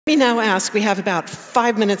Let me now ask, we have about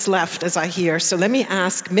 5 minutes left as I hear, so let me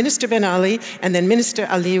ask Minister Ben Ali and then Minister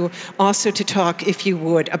Aliou also to talk, if you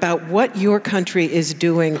would, about what your country is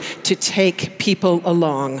doing to take people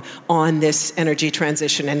along on this energy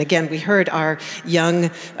transition. And again, we heard our young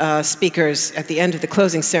speakers at the end of the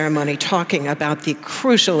closing ceremony talking about the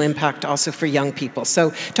crucial impact also for young people.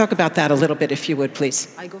 So talk about that a little bit, if you would, please.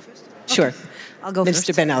 I go first? Sure. Okay. I'll go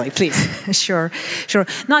Minister first. Ben Ali, please. Sure.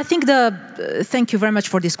 No, I think thank you very much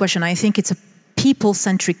for this question. I think it's a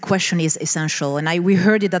people-centric question is essential. And we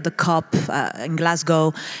heard it at the COP in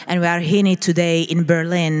Glasgow, and we are hearing it today in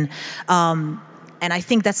Berlin. And I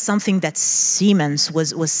think that's something that Siemens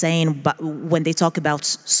was saying when they talk about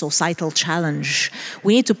societal challenge.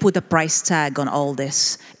 We need to put a price tag on all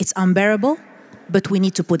this. It's unbearable, but we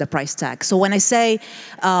need to put a price tag. So when I say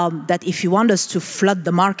that if you want us to flood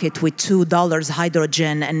the market with $2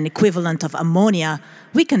 hydrogen and equivalent of ammonia,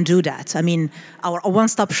 we can do that. I mean, our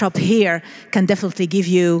one-stop shop here can definitely give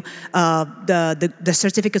you the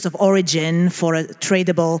certificates of origin for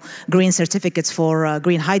tradable green certificates for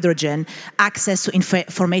green hydrogen, access to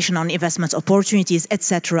information on investment opportunities,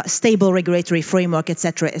 etc., stable regulatory framework,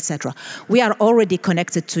 etc., etc. We are already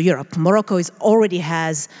connected to Europe. Morocco already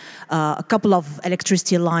has a couple of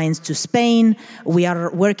electricity lines to Spain. We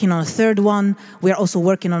are working on a third one. We are also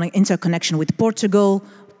working on an interconnection with Portugal,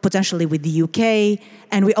 potentially with the UK,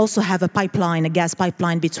 and we also have a pipeline, a gas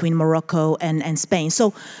pipeline between Morocco and Spain.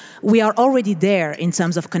 So we are already there in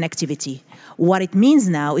terms of connectivity. What it means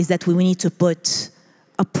now is that we need to put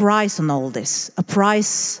a price on all this, on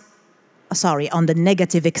the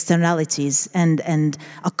negative externalities and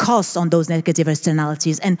a cost on those negative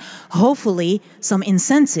externalities, and hopefully some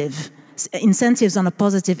incentives on the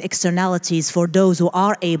positive externalities for those who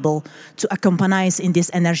are able to accompany us in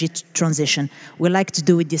this energy transition. We like to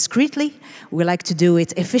do it discreetly, we like to do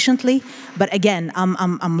it efficiently, but again,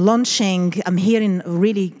 I'm hearing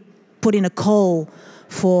really putting a call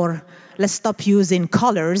for let's stop using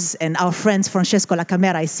colors, and our friend Francesco La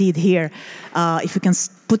Camera, I see it here, if we can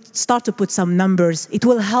start to put some numbers, it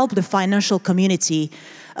will help the financial community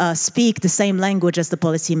speak the same language as the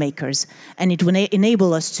policymakers, and it will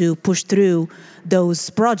enable us to push through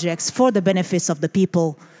those projects for the benefits of the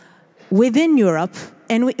people within Europe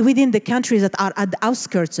and within the countries that are at the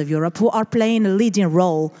outskirts of Europe who are playing a leading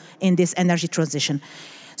role in this energy transition.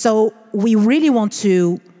 So we really want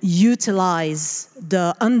to utilize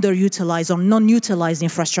the underutilized or non-utilized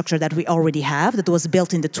infrastructure that we already have that was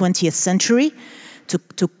built in the 20th century to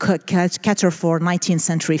cater for 19th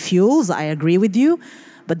century fuels. I agree with you.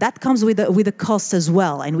 But that comes with a cost as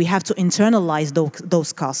well, and we have to internalize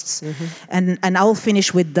those costs. Mm-hmm. And I'll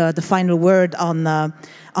finish with the final word on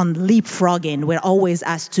leapfrogging. We're always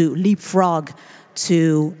asked to leapfrog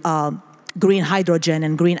to green hydrogen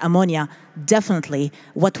and green ammonia. Definitely,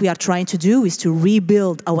 what we are trying to do is to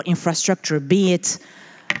rebuild our infrastructure, be it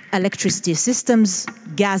electricity systems,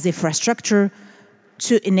 gas infrastructure,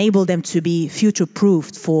 to enable them to be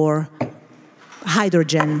future-proofed for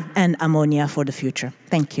hydrogen and ammonia for the future.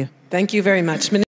 Thank you. Thank you very much.